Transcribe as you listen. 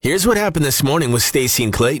Here's what happened this morning with Stacey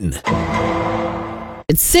and Clayton.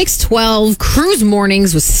 It's 6:12, Cruise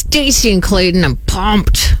Mornings with Stacey and Clayton. I'm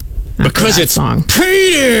pumped. Because it's song.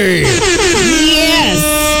 payday!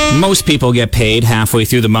 Yes! Most people get paid halfway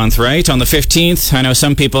through the month, right? On the 15th. I know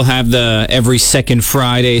some people have the every second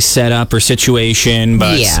Friday setup or situation,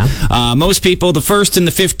 but most people, the 1st and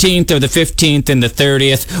the 15th, or the 15th and the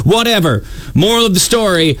 30th, whatever. Moral of the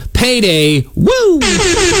story, payday, woo!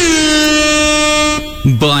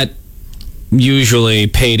 But usually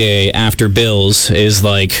payday after bills is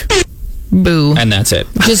like... Boo. And that's it.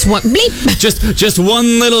 Just one bleep. Just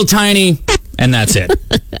one little tiny, and that's it.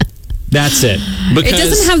 That's it. Because it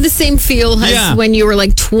doesn't have the same feel as when you were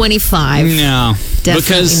like 25. No. Definitely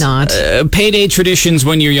because, not. Payday traditions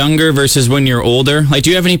when you're younger versus when you're older. Like, do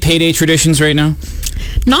you have any payday traditions right now?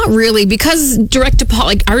 Not really, because direct deposit,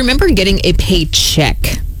 like, I remember getting a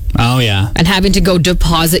paycheck. Oh, yeah. And having to go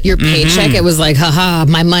deposit your paycheck, it was like, haha,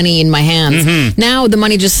 my money in my hands. Now the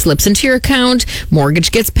money just slips into your account,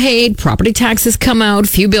 mortgage gets paid, property taxes come out,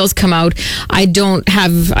 few bills come out. I don't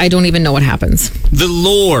even know what happens. The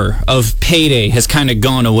lore of payday has kind of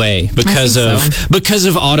gone away because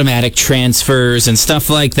of automatic transfers and stuff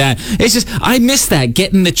like that. It's just, I miss that,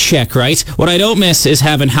 getting the check, right? What I don't miss is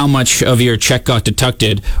having how much of your check got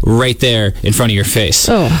deducted right there in front of your face.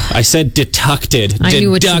 Oh. I said deducted. I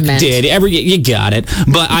knew what you meant. You got it.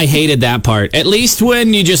 But I hated that part. At least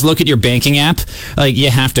when you just look at your banking app, like, you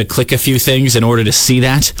have to click a few things in order to see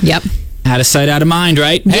that. Yep. Out of sight, out of mind,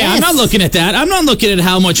 right? Yes. Hey, I'm not looking at that. I'm not looking at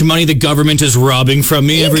how much money the government is robbing from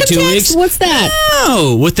me every 2 weeks. What's that?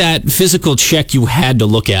 No. With that physical check, you had to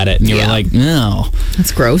look at it, and you were like, no.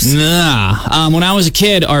 That's gross. Nah. When I was a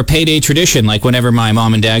kid, our payday tradition, like whenever my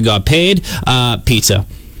mom and dad got paid, pizza.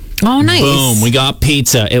 Oh, nice. Boom, we got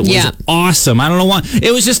pizza. It was awesome. I don't know why.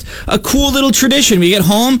 It was just a cool little tradition. We get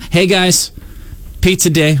home, hey guys,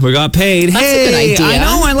 pizza day. We got paid. That's hey, a good idea. I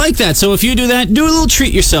know, I like that. So if you do that, do a little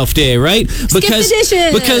treat yourself day, right? Skip the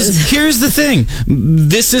dishes. Because here's the thing.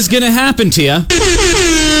 This is going to happen to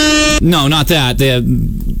you. No, not that.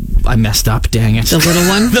 I messed up, dang it. The little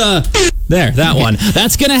one? That one.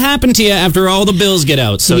 That's going to happen to you after all the bills get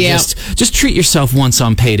out. So just treat yourself once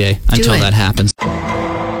on payday until that happens.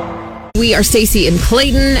 We are Stacey and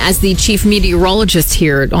Clayton as the chief meteorologist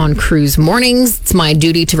here on Cruise Mornings. It's my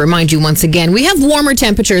duty to remind you once again, we have warmer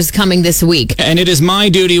temperatures coming this week. And it is my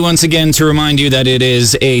duty once again to remind you that it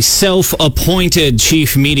is a self-appointed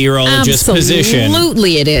chief meteorologist position.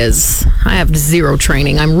 Absolutely it is. I have zero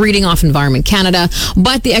training. I'm reading off Environment Canada,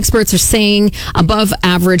 but the experts are saying above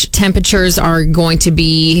average temperatures are going to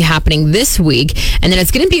be happening this week, and then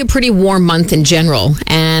it's going to be a pretty warm month in general,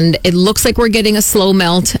 and it looks like we're getting a slow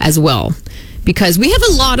melt as well. Because we have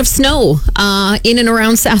a lot of snow in and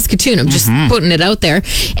around Saskatoon. I'm just putting it out there.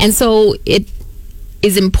 And so it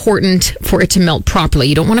is important for it to melt properly.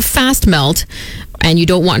 You don't want a fast melt, and you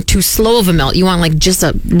don't want too slow of a melt. You want like just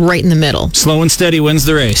a right in the middle. Slow and steady wins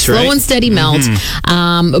the race, right? Slow and steady melt.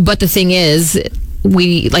 But the thing is,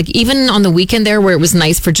 we like even on the weekend there where it was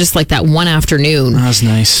nice for just like that one afternoon. That was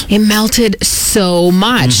nice. It melted so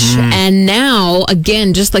much. And now,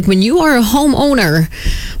 again, just like when you are a homeowner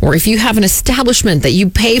or if you have an establishment that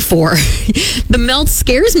you pay for, the melt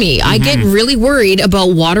scares me. I get really worried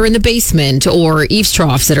about water in the basement or eaves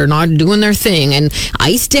troughs that are not doing their thing. And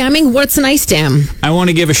ice damming, what's an ice dam? I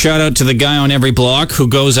want to give a shout out to the guy on every block who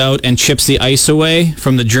goes out and chips the ice away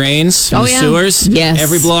from the drains and the sewers. Yes.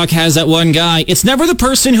 Every block has that one guy. It's never the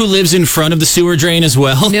person who lives in front of the sewer drain as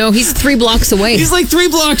well. No, he's 3 blocks away. He's like 3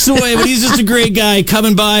 blocks away, but he's just a great guy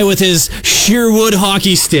coming by with his Shearwood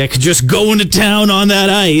hockey stick, just going to town on that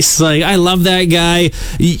ice. Like, I love that guy.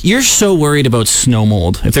 You're so worried about snow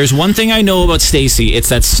mold. If there's one thing I know about Stacey, it's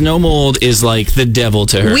that snow mold is like the devil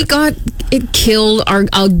to her. It killed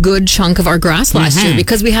a good chunk of our grass last year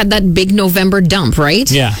because we had that big November dump, right?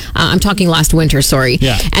 Yeah. I'm talking last winter, sorry.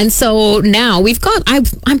 Yeah. And so now we've got,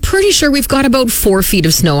 I'm pretty sure we've got about 4 feet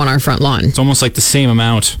of snow on our front lawn. It's almost like the same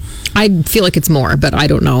amount. I feel like it's more, but I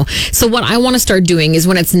don't know. So what I want to start doing is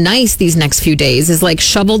when it's nice these next few days is like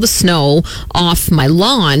shovel the snow off my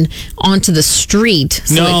lawn onto the street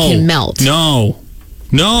so it can melt. No.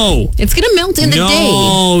 It's going to melt in the day.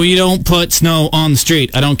 No, you don't put snow on the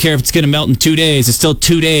street. I don't care if it's going to melt in 2 days. It's still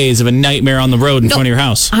 2 days of a nightmare on the road in front of your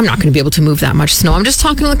house. I'm not going to be able to move that much snow. I'm just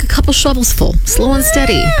talking like a couple shovels full. Slow and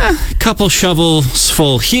steady. Couple shovels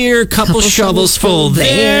full here, couple shovels full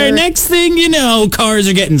there. Next thing you know, cars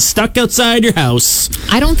are getting stuck outside your house.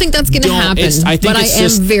 I don't think that's going to happen, but I am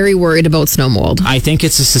very worried about snow mold. I think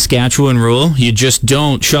it's a Saskatchewan rule. You just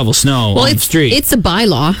don't shovel snow on the street. It's a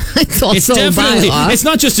bylaw. It's also a bylaw. It's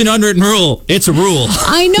not just an unwritten rule. It's a rule.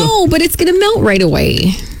 I know, but it's going to melt right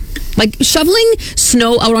away. Like shoveling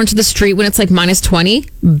snow out onto the street when it's like minus 20,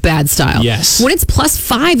 bad style. Yes. When it's plus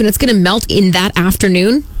 5 and it's going to melt in that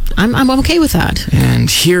afternoon, I'm okay with that. And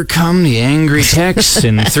here come the angry texts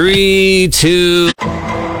in 3, 2...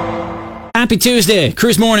 Happy Tuesday.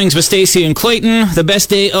 Cruise Mornings with Stacey and Clayton. The best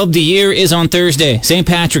day of the year is on Thursday, St.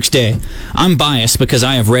 Patrick's Day. I'm biased because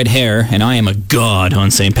I have red hair and I am a god on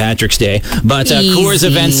St. Patrick's Day. But Coors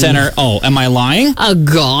Event Center... Oh, am I lying? A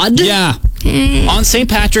god? Yeah. On St.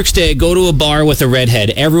 Patrick's Day, go to a bar with a redhead.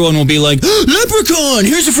 Everyone will be like, Leprechaun,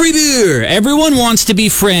 here's a free beer. Everyone wants to be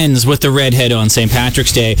friends with the redhead on St.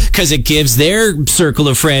 Patrick's Day because it gives their circle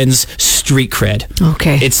of friends street cred.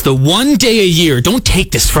 Okay. It's the one day a year. Don't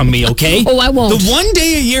take this from me, okay? Oh, I won't. The one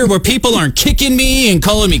day a year where people aren't kicking me and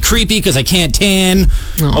calling me creepy because I can't tan.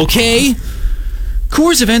 Oh. Okay?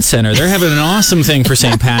 Coors Event Center, they're having an awesome thing for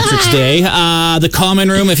St. Patrick's Day. The Common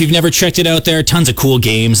Room, if you've never checked it out there, tons of cool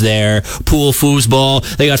games there. Pool, foosball.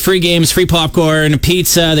 They got free games, free popcorn,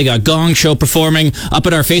 pizza. They got Gong Show performing. Up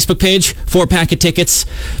at our Facebook page, 4-pack of tickets.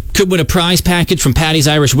 Could win a prize package from Patty's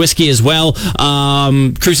Irish Whiskey as well.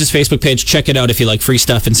 Cruise's Facebook page, check it out if you like free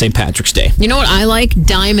stuff in St. Patrick's Day. You know what I like?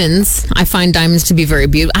 Diamonds. I find diamonds to be very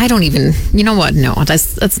beautiful. I don't even... You know what? No,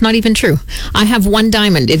 that's not even true. I have one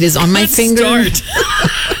diamond. It is on my finger.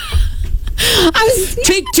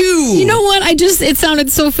 Take 2. You know what? It sounded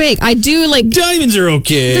so fake. I do like... Diamonds are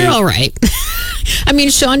okay. They're all right. I mean,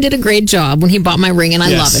 Sean did a great job when he bought my ring, and I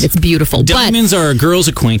love it. It's beautiful. Diamonds are a girl's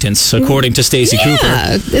acquaintance, according to Stacey Cooper.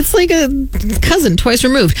 Yeah, it's like a cousin twice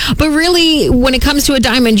removed. But really, when it comes to a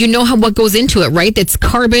diamond, you know what goes into it, right? It's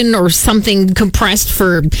carbon or something compressed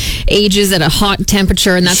for ages at a hot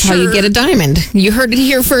temperature, and that's how you get a diamond. You heard it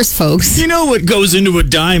here first, folks. You know what goes into a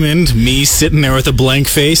diamond? Me sitting there with a blank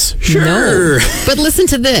face? Sure. No. But listen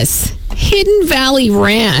to this. Hidden Valley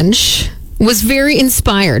Ranch was very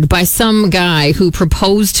inspired by some guy who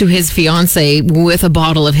proposed to his fiance with a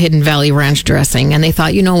bottle of Hidden Valley Ranch dressing. And they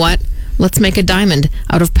thought, you know what? Let's make a diamond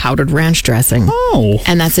out of powdered ranch dressing. Oh.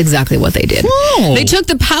 And that's exactly what they did. Oh. They took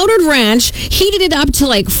the powdered ranch, heated it up to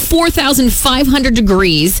like 4,500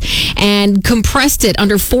 degrees, and compressed it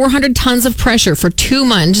under 400 tons of pressure for 2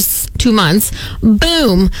 months.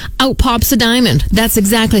 Boom, out pops a diamond. That's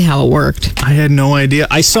exactly how it worked. I had no idea.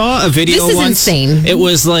 I saw a video This is once. insane. It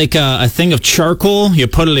was like a thing of charcoal. You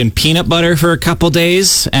put it in peanut butter for a couple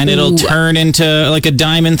days, and it'll turn into like a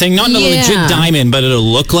diamond thing. Not a legit diamond, but it'll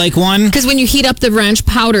look like one. Because when you heat up the ranch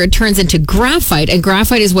powder, it turns into graphite, and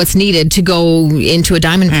graphite is what's needed to go into a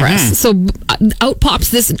diamond press. So out pops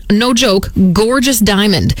this, no joke, gorgeous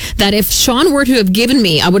diamond that if Sean were to have given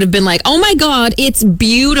me, I would have been like, oh my God, it's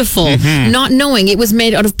beautiful. Not knowing it was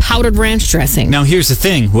made out of powdered ranch dressing. Now, here's the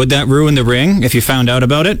thing. Would that ruin the ring if you found out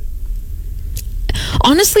about it?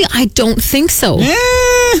 Honestly, I don't think so.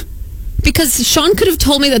 Because Sean could have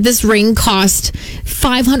told me that this ring cost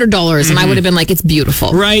 $500, and I would have been like, it's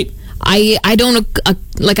beautiful. Right. I don't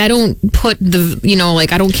put the,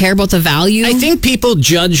 I don't care about the value. I think people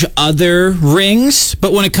judge other rings,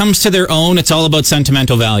 but when it comes to their own, it's all about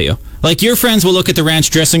sentimental value. Like, your friends will look at the ranch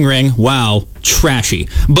dressing ring, wow, trashy.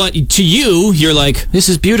 But to you, you're like, this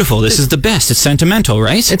is beautiful. This is the best. It's sentimental,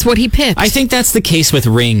 right? It's what he picked. I think that's the case with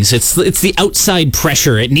rings. It's the outside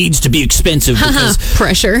pressure. It needs to be expensive because...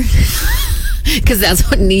 Pressure. Because that's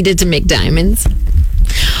what needed to make diamonds.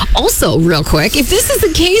 Also, real quick, if this is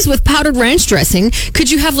the case with powdered ranch dressing, could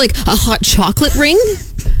you have like a hot chocolate ring?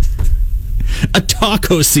 A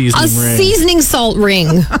taco seasoning ring. A seasoning salt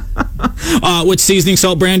ring. Which seasoning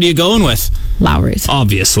salt brand are you going with? Lowry's.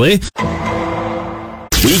 Obviously.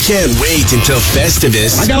 We can't wait until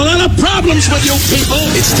Festivus. I got a lot of problems with you people.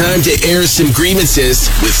 It's time to air some grievances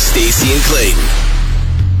with Stacey and Clayton.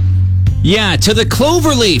 Yeah, to the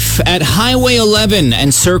Cloverleaf at Highway 11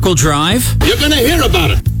 and Circle Drive. You're going to hear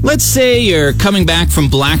about it. Let's say you're coming back from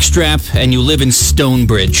Blackstrap and you live in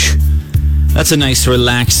Stonebridge. That's a nice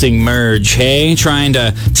relaxing merge, hey? Trying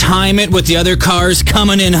to time it with the other cars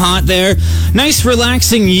coming in hot there. Nice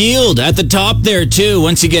relaxing yield at the top there, too,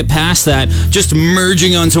 once you get past that. Just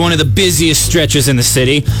merging onto one of the busiest stretches in the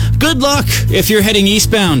city. Good luck if you're heading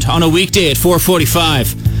eastbound on a weekday at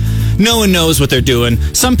 4:45. No one knows what they're doing.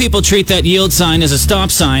 Some people treat that yield sign as a stop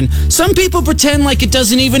sign. Some people pretend like it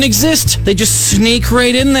doesn't even exist. They just sneak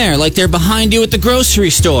right in there like they're behind you at the grocery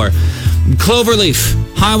store. Cloverleaf,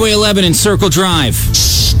 Highway 11 and Circle Drive.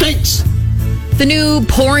 Stinks. The new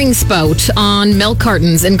pouring spout on milk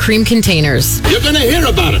cartons and cream containers. You're going to hear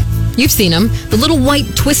about it. You've seen them. The little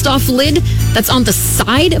white twist-off lid that's on the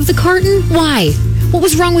side of the carton. Why? What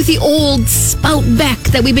was wrong with the old spout Beck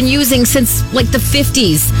that we've been using since like the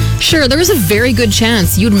 50s? Sure, there is a very good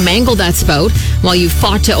chance you'd mangle that spout while you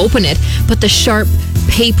fought to open it, but the sharp,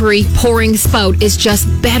 papery pouring spout is just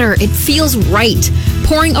better. It feels right.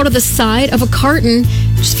 Pouring out of the side of a carton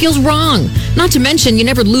just feels wrong. Not to mention, you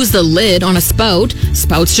never lose the lid on a spout.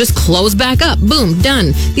 Spouts just close back up. Boom,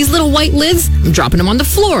 done. These little white lids, I'm dropping them on the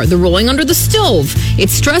floor. They're rolling under the stove.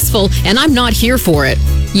 It's stressful, and I'm not here for it.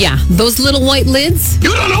 Yeah, those little white lids.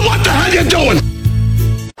 You don't know what the hell you're doing.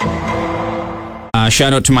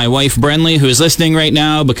 Shout out to my wife, Brenly, who is listening right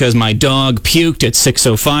now because my dog puked at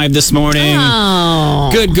 6:05 this morning. Oh.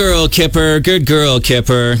 Good girl, Kipper. Good girl,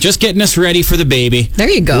 Kipper. Just getting us ready for the baby. There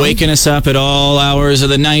you go. Waking us up at all hours of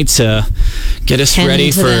the night to get us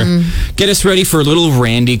ready for little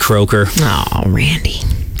Randy Croker. Oh, Randy.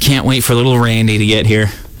 Can't wait for little Randy to get here.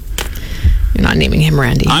 You're not naming him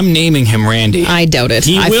Randy. I'm naming him Randy. I doubt it.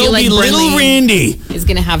 He I will feel like be little Randy. Is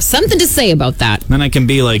going to have something to say about that. Then I can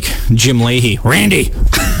be like Jim Leahy. Randy.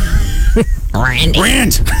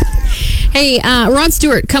 Rand. Hey, Rod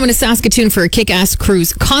Stewart coming to Saskatoon for a Kick-Ass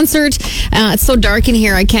Cruise concert. It's so dark in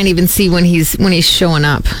here, I can't even see when he's showing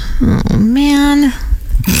up. Oh, man.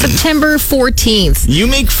 September 14th. You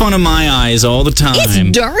make fun of my eyes all the time.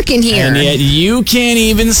 It's dark in here. And yet you can't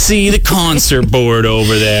even see the concert board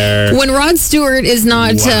over there. When Rod Stewart is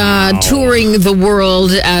not touring the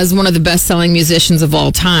world as one of the best-selling musicians of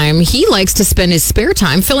all time, he likes to spend his spare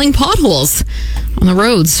time filling potholes on the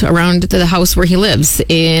roads around the house where he lives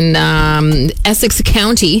in Essex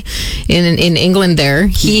County in England there.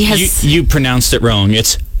 He has... You pronounced it wrong.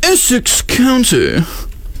 It's Essex County.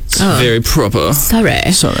 It's very proper. Sorry.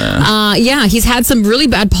 Yeah, he's had some really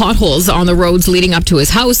bad potholes on the roads leading up to his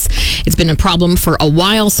house. It's been a problem for a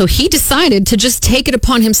while, so he decided to just take it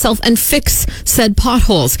upon himself and fix said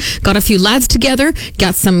potholes. Got a few lads together,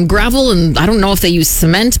 got some gravel, and I don't know if they use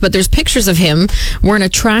cement, but there's pictures of him wearing a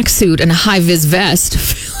tracksuit and a high-vis vest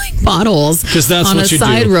filling potholes on a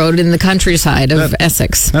side road in the countryside of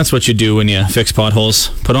Essex. That's what you do when you fix potholes.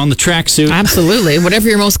 Put on the tracksuit. Absolutely. Whatever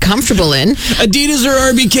you're most comfortable in. Adidas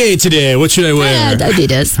or RBK today? What should I wear?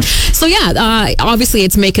 Adidas. So yeah, obviously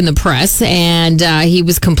it's making the press, and he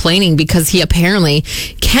was complaining because he apparently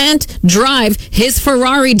can't drive his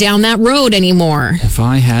Ferrari down that road anymore. If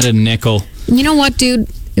I had a nickel. You know what, dude?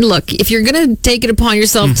 Look, if you're going to take it upon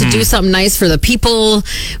yourself to do something nice for the people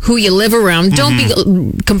who you live around, don't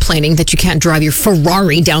be complaining that you can't drive your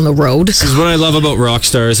Ferrari down the road. This is what I love about rock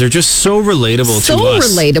stars. They're just so relatable to us.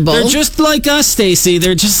 So relatable. They're just like us, Stacey.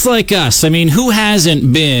 They're just like us. I mean, who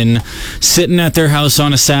hasn't been sitting at their house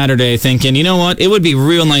on a Saturday thinking, you know what, it would be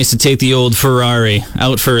real nice to take the old Ferrari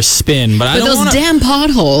out for a spin, but I don't want damn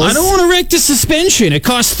potholes. I don't want to wreck the suspension. It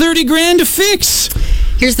costs $30,000 to fix.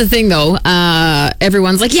 Here's the thing, though.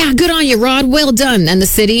 Everyone's like, yeah, good on you, Rod. Well done. And the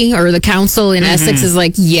city or the council in Essex is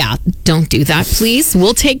like, yeah, don't do that, please.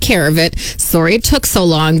 We'll take care of it. Sorry it took so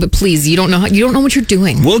long, but please, you don't know what you're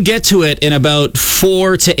doing. We'll get to it in about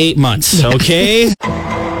 4 to 8 months, okay?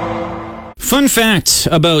 Fun fact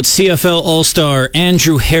about CFL All-Star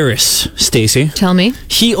Andrew Harris, Stacey. Tell me.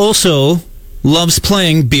 He also loves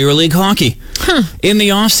playing beer league hockey. In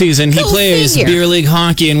the off-season, he plays beer league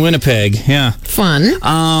hockey in Winnipeg. Yeah. Fun.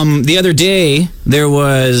 The other day, there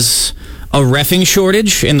was a reffing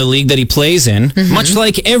shortage in the league that he plays in, much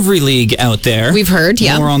like every league out there. We've heard,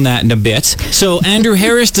 yeah. More on that in a bit. So Andrew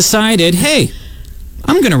Harris decided, hey,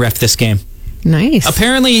 I'm going to ref this game. Nice.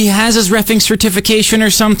 Apparently he has his reffing certification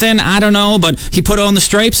or something. I don't know, but he put on the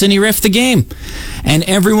stripes and he reffed the game. And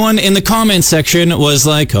everyone in the comments section was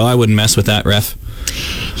like, oh, I wouldn't mess with that ref.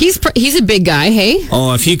 He's a big guy, hey?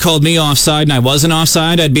 Oh, if he called me offside and I wasn't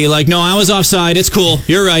offside, I'd be like, no, I was offside. It's cool.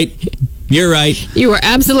 You're right. You're right. You were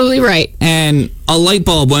absolutely right. And a light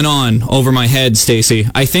bulb went on over my head, Stacey.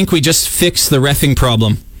 I think we just fixed the reffing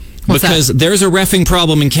problem. Because there's a reffing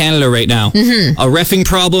problem in Canada right now. A reffing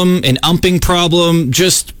problem, an umping problem,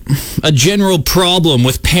 just a general problem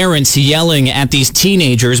with parents yelling at these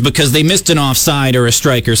teenagers because they missed an offside or a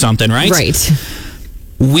strike or something, right? Right.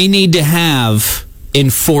 We need to have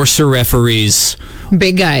enforcer referees.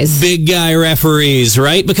 Big guys. Big guy referees,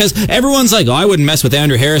 right? Because everyone's like, oh, I wouldn't mess with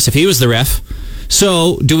Andrew Harris if he was the ref.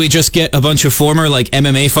 So, do we just get a bunch of former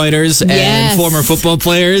MMA fighters and former football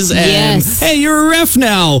players? And, hey, you're a ref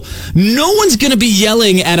now. No one's going to be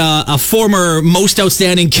yelling at a former most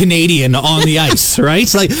outstanding Canadian on the ice,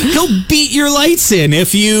 right? Like, he'll beat your lights in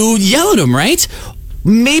if you yell at him, right?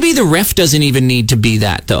 Maybe the ref doesn't even need to be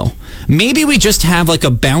that, though. Maybe we just have like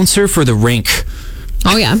a bouncer for the rink.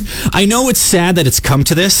 Oh, yeah. I know it's sad that it's come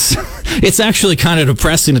to this. It's actually kind of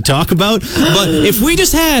depressing to talk about. But if we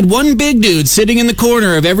just had one big dude sitting in the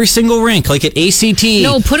corner of every single rink, like at ACT.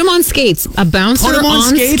 No, put him on skates. A bouncer Put him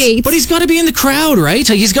on skates. But he's got to be in the crowd, right?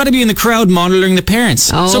 Like, he's got to be in the crowd monitoring the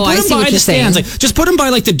parents. Oh, so put I him see by what the you're stands. saying. Like, just put him by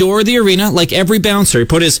like the door of the arena, like every bouncer. He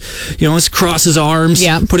put his, his cross his arms.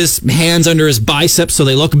 Yeah. Put his hands under his biceps so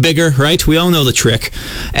they look bigger, right? We all know the trick.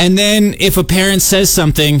 And then if a parent says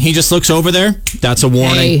something, he just looks over there. That's a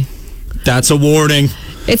warning. Hey. That's a warning.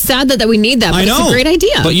 It's sad that we need that, but I know. it's a great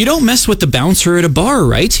idea. But you don't mess with the bouncer at a bar,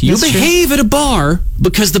 right? You That's behave at a bar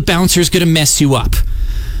because the bouncer's going to mess you up.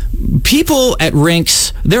 People at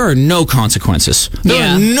rinks, there are no consequences. There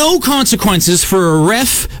are no consequences for a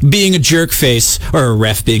ref being a jerk face, or a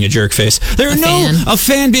ref being a jerk face. There are a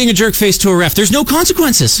fan being a jerk face to a ref. There's no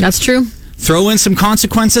consequences. That's true. Throw in some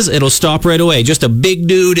consequences, it'll stop right away. Just a big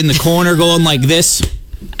dude in the corner going like this.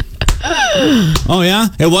 Oh, yeah?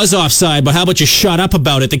 It was offside, but how about you shut up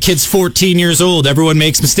about it? The kid's 14 years old. Everyone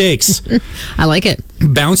makes mistakes. I like it.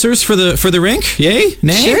 Bouncers for the rink? Yay?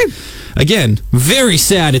 Nay? Sure. Again, very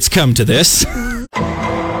sad it's come to this.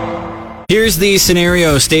 Here's the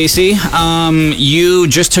scenario, Stacey. You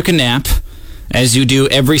just took a nap, as you do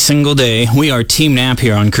every single day. We are Team Nap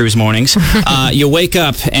here on Cruise Mornings. You wake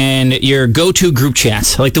up and your go-to group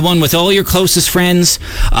chat, like the one with all your closest friends,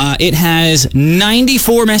 it has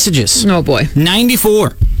 94 messages. Oh, boy.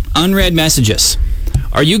 94 unread messages.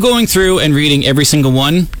 Are you going through and reading every single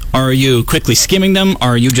one? Are you quickly skimming them?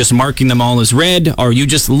 Are you just marking them all as read? Are you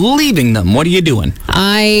just leaving them? What are you doing?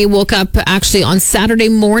 I woke up actually on Saturday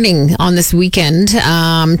morning on this weekend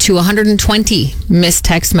to 120 missed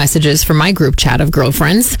text messages from my group chat of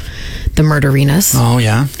girlfriends, the Murderinas. Oh,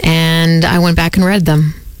 yeah. And I went back and read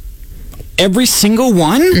them. Every single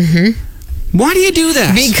one? Mm-hmm. Why do you do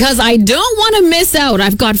that? Because I don't want to miss out.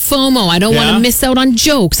 I've got FOMO. I don't want to miss out on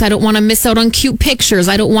jokes. I don't want to miss out on cute pictures.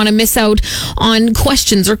 I don't want to miss out on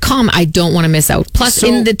questions or comments. I don't want to miss out. Plus,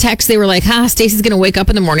 in the text, they were like, Stacey's going to wake up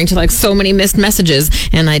in the morning to like so many missed messages.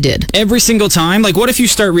 And I did. Every single time? Like, what if you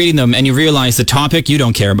start reading them and you realize the topic you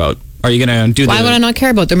don't care about? Are you going to do that? Why would I not care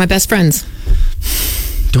about? They're my best friends.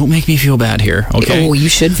 Don't make me feel bad here, okay? Oh, you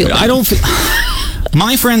should feel bad. I don't feel...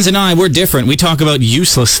 My friends and I, we're different. We talk about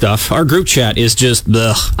useless stuff. Our group chat is just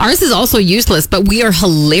ugh. Ours is also useless, but we are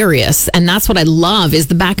hilarious. And that's what I love, is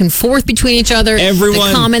the back and forth between each other. Everyone,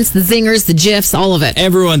 the comments, the zingers, the GIFs, all of it.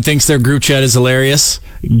 Everyone thinks their group chat is hilarious.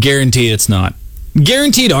 Guaranteed it's not.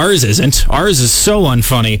 Guaranteed ours isn't. Ours is so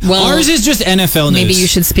unfunny. Well, ours is just NFL news. Maybe you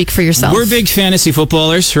should speak for yourself. We're big fantasy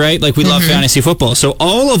footballers, right? Like, we love fantasy football. So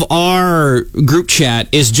all of our group chat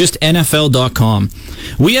is just NFL.com.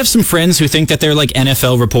 We have some friends who think that they're like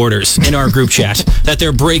NFL reporters in our group chat, that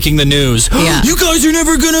they're breaking the news. Yeah. You guys are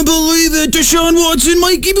never going to believe it. Deshaun Watson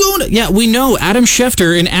might keep going. Yeah, we know. Adam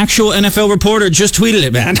Schefter, an actual NFL reporter, just tweeted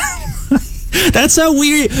it, man. That's how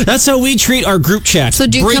we treat our group chat. So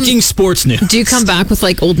breaking sports news. Do you come back with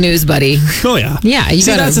like old news, buddy? Oh yeah. Yeah.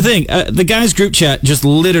 See, that's the thing. The guys' group chat just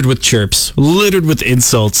littered with chirps, littered with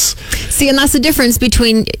insults. See, and that's the difference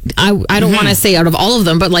between I don't want to say out of all of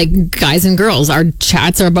them, but like guys and girls, our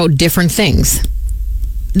chats are about different things.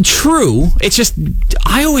 True. It's just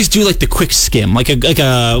I always do like the quick skim, like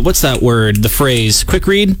a what's that word? The phrase quick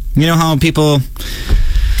read. You know how people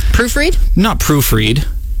proofread? Not proofread.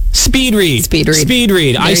 Speed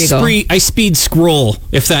read. I speed scroll,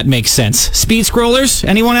 if that makes sense. Speed scrollers?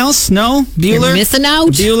 Anyone else? No? Bueller? You're missing out.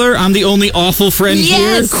 Bueller? I'm the only awful friend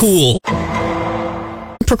here? Cool.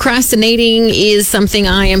 Procrastinating is something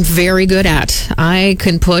I am very good at. I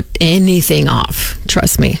can put anything off.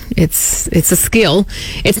 Trust me. It's a skill.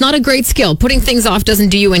 It's not a great skill. Putting things off doesn't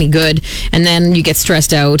do you any good. And then you get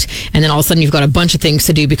stressed out. And then all of a sudden you've got a bunch of things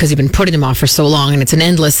to do because you've been putting them off for so long. And it's an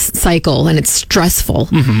endless cycle and it's stressful.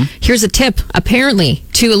 Mm-hmm. Here's a tip. Apparently,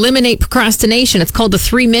 to eliminate procrastination, it's called the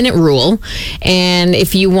 3-minute rule. And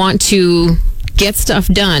if you want to get stuff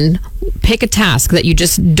done, pick a task that you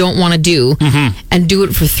just don't want to do and do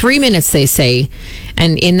it for 3 minutes, they say.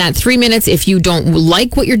 And in that 3 minutes, if you don't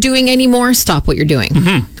like what you're doing anymore, stop what you're doing.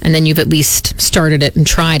 And then you've at least started it and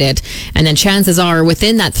tried it. And then chances are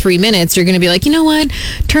within that 3 minutes, you're going to be like, you know what?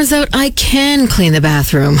 Turns out I can clean the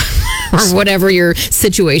bathroom or whatever your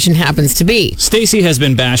situation happens to be. Stacey has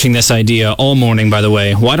been bashing this idea all morning, by the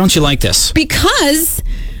way. Why don't you like this? Because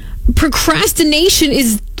procrastination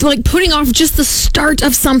is like putting off just the start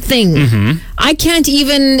of something. I can't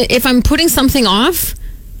even, if I'm putting something off,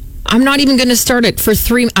 I'm not even going to start it for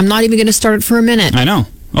I'm not even going to start it for a minute. I know.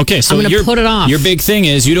 Okay, so I'm going to put it off. Your big thing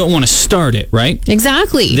is you don't want to start it, right?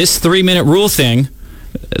 Exactly. This 3-minute rule thing,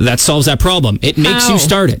 that solves that problem. It makes you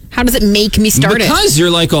start it. How does it make me start it? Because you're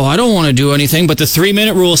like, oh, I don't want to do anything, but the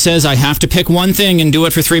 3-minute rule says I have to pick one thing and do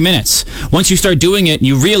it for 3 minutes. Once you start doing it,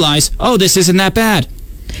 you realize, oh, this isn't that bad.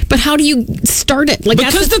 But how do you start it? Like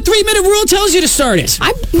Because the 3-minute rule tells you to start it.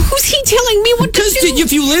 Who's he telling me what to do? Because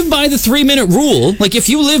if you live by the 3-minute rule, like if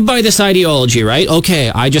you live by this ideology, right? Okay,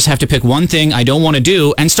 I just have to pick one thing I don't want to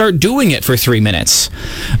do and start doing it for 3 minutes.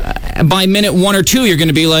 By minute 1 or 2, you're going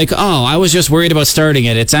to be like, oh, I was just worried about starting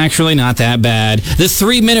it. It's actually not that bad. The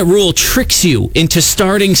 3-minute rule tricks you into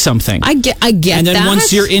starting something. I get And then that.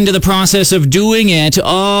 once you're into the process of doing it,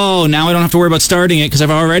 oh, now I don't have to worry about starting it because I've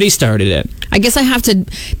already started it. I guess I have to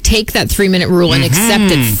take that 3-minute rule and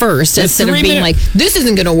accept it first instead of being like, this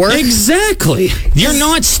isn't going to work. Exactly. You're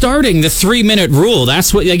not starting the 3-minute rule.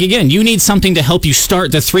 That's what, like, again, you need something to help you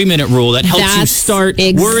start the 3-minute rule that helps you That's start.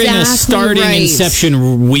 We're in a exactly starting right.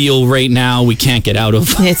 inception wheel right now we can't get out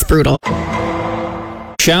of. It's brutal.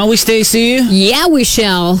 Shall we, Stacey? Yeah, we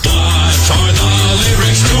shall. For the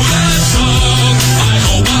lyrics to that song, I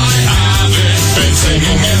hope I haven't been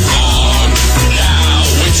singing it wrong. Now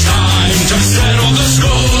it's time to settle the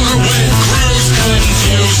score with Cruise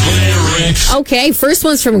Confused lyrics. Okay, first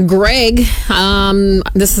one's from Greg.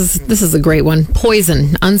 This is a great one. Poison,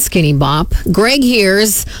 Unskinny Bop. Greg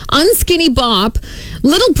hears Unskinny Bop,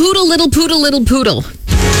 little poodle, little poodle, little poodle.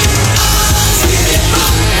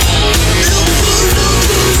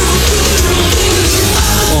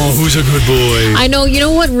 Oh, who's a good boy? I know. You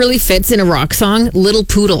know what really fits in a rock song? Little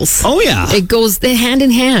poodles. Oh, yeah. It goes hand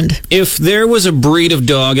in hand. If there was a breed of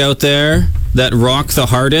dog out there that rocked the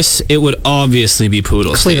hardest, it would obviously be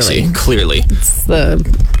poodles. Clearly. Stacey. Clearly. It's the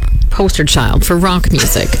poster child for rock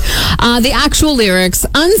music. The actual lyrics,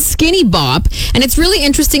 Unskinny Bop. And it's really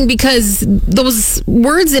interesting because those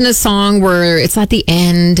words in a song where it's at the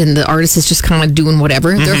end and the artist is just kind of doing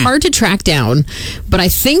whatever, they're hard to track down. But I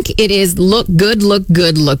think it is look good, look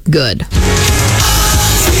good, look good.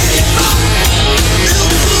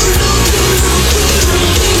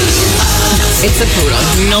 It's a poodle.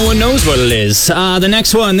 No one knows what it is. The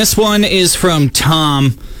next one, this one is from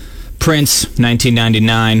Tom Prince,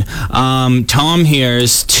 1999. Tom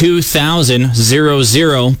hears 2000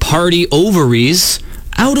 party ovaries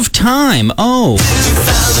out of time. Oh.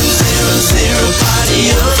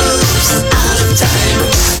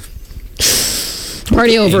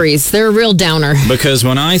 Party ovaries. They're a real downer. Because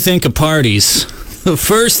when I think of parties, the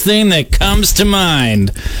first thing that comes to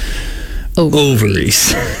mind,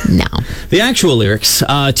 ovaries. No. The actual lyrics,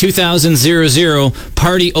 2000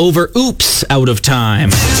 party over oops out of time.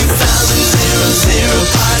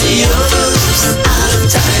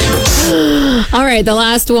 All right, the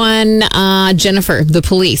last one, Jennifer, the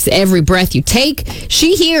police. Every breath you take,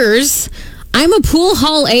 she hears, I'm a pool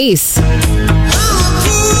hall ace.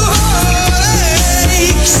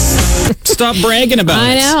 Stop bragging about it.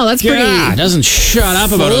 I know, that's pretty doesn't shut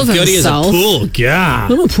up about full how of good he is at himself. pool.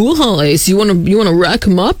 God. I'm a pool hall ace. You wanna rack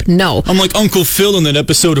him up? No. I'm like Uncle Phil in that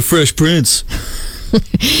episode of Fresh Prince.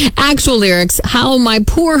 Actual lyrics, how my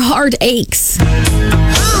poor heart aches.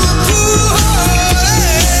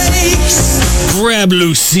 Grab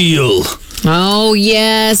Lucille. Oh,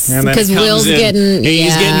 yes, And then because comes Will's in- getting...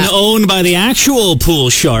 He's getting owned by the actual pool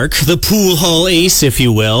shark, the pool hall ace, if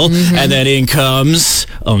you will. And then in comes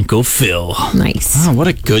Uncle Phil. Nice. Oh, what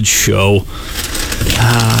a good show.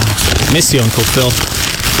 Miss you, Uncle Phil.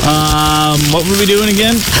 What were we doing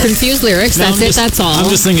again? Confused lyrics, No, that's I'm it, just- that's all. I'm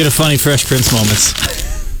just thinking of funny Fresh Prince moments.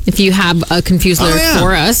 If you have a confused lyric yeah.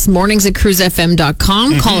 for us,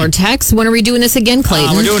 mornings@cruisefm.com. Call or text. When are we doing this again,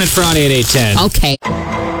 Clayton? We're doing it Friday at 8:10. Okay.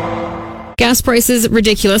 Gas prices,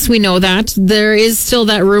 ridiculous. We know that. There is still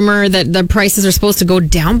that rumor that the prices are supposed to go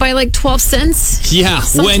down by like 12 cents. Yeah,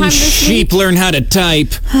 sometime when this sheep week. learn how to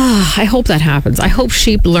type. I hope that happens. I hope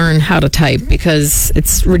sheep learn how to type because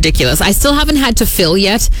it's ridiculous. I still haven't had to fill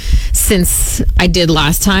yet since I did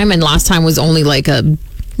last time. And last time was only like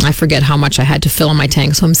I forget how much I had to fill in my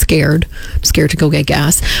tank, so I'm scared. I'm scared to go get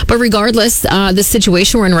gas. But regardless, the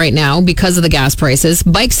situation we're in right now, because of the gas prices,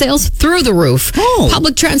 bike sales through the roof. Oh.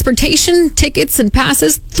 Public transportation, tickets and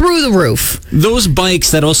passes through the roof. Those bikes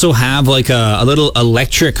that also have like a little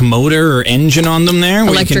electric motor or engine on them there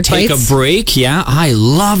where Electric you can take bikes? a break. Yeah, I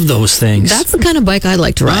love those things. That's the kind of bike I'd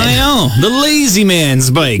like to ride. I know. The lazy man's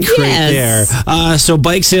bike right there. Yes. So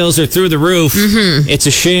bike sales are through the roof. It's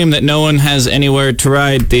a shame that no one has anywhere to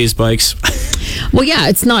ride these bikes. Well,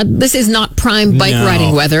 yeah, this is not prime bike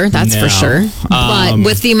riding weather, that's for sure. But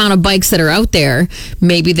with the amount of bikes that are out there,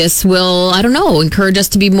 maybe this will, I don't know, encourage us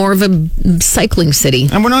to be more of a cycling city.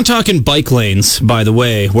 And we're not talking bike lanes, by the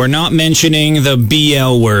way. We're not mentioning the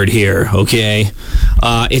BL word here, okay?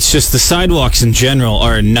 It's just the sidewalks in general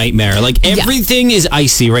are a nightmare. Like, everything is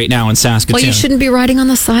icy right now in Saskatoon. Well, you shouldn't be riding on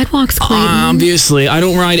the sidewalks, Clayton. Obviously. I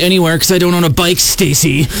don't ride anywhere because I don't own a bike,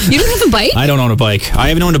 Stacey. You don't have a bike? I don't own a bike. I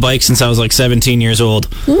haven't owned a bike since I was like 17 years old.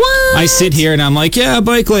 What? I sit here and I'm like, yeah,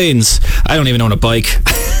 bike lanes. I don't even own a bike.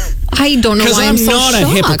 I don't know why I'm so not shocked. a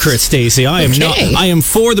hypocrite, Stacey. I am not. Okay. I am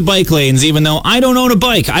for the bike lanes, even though I don't own a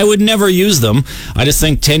bike. I would never use them. I just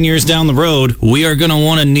think 10 years down the road, we are going to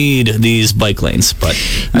want to need these bike lanes. But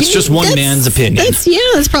that's just one man's opinion.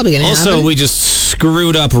 That's probably going to happen. Also, we just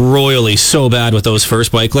screwed up royally so bad with those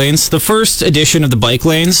first bike lanes. The first edition of the bike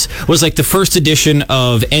lanes was like the first edition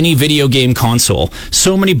of any video game console.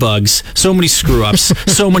 So many bugs, so many screw-ups,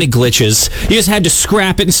 so many glitches. You just had to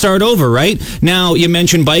scrap it and start over, right? Now, you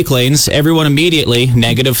mention bike lanes, everyone immediately,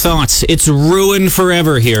 negative thoughts. It's ruined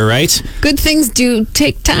forever here, right? Good things do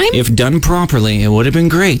take time. If done properly, it would have been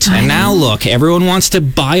great. And now look, everyone wants to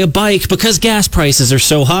buy a bike because gas prices are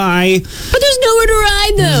so high. But there's nowhere to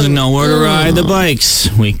ride them. There's nowhere to ride the bikes.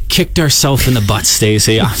 We kicked ourselves in the butt,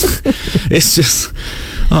 Stacey. It's just...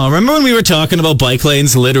 Oh, remember when we were talking about bike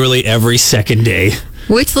lanes literally every second day?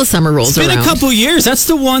 Wait till the summer rolls around. It's been a couple years. That's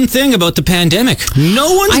the one thing about the pandemic.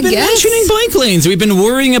 No one's been mentioning bike lanes. We've been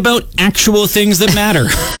worrying about actual things that matter.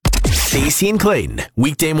 Stacey and Clayton,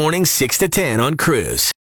 weekday mornings 6 to 10 on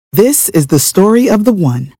Cruise. This is the story of the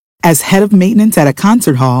one. As head of maintenance at a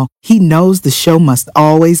concert hall, he knows the show must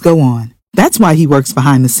always go on. That's why he works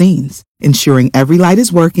behind the scenes, ensuring every light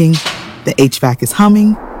is working, the HVAC is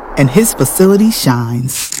humming, and his facility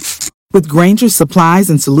shines. With Grainger's supplies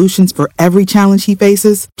and solutions for every challenge he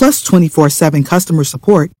faces, plus 24/7 customer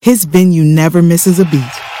support, his venue never misses a beat.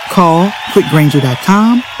 Call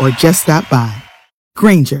quickgrainger.com or just stop by.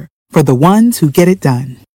 Grainger, for the ones who get it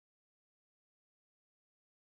done.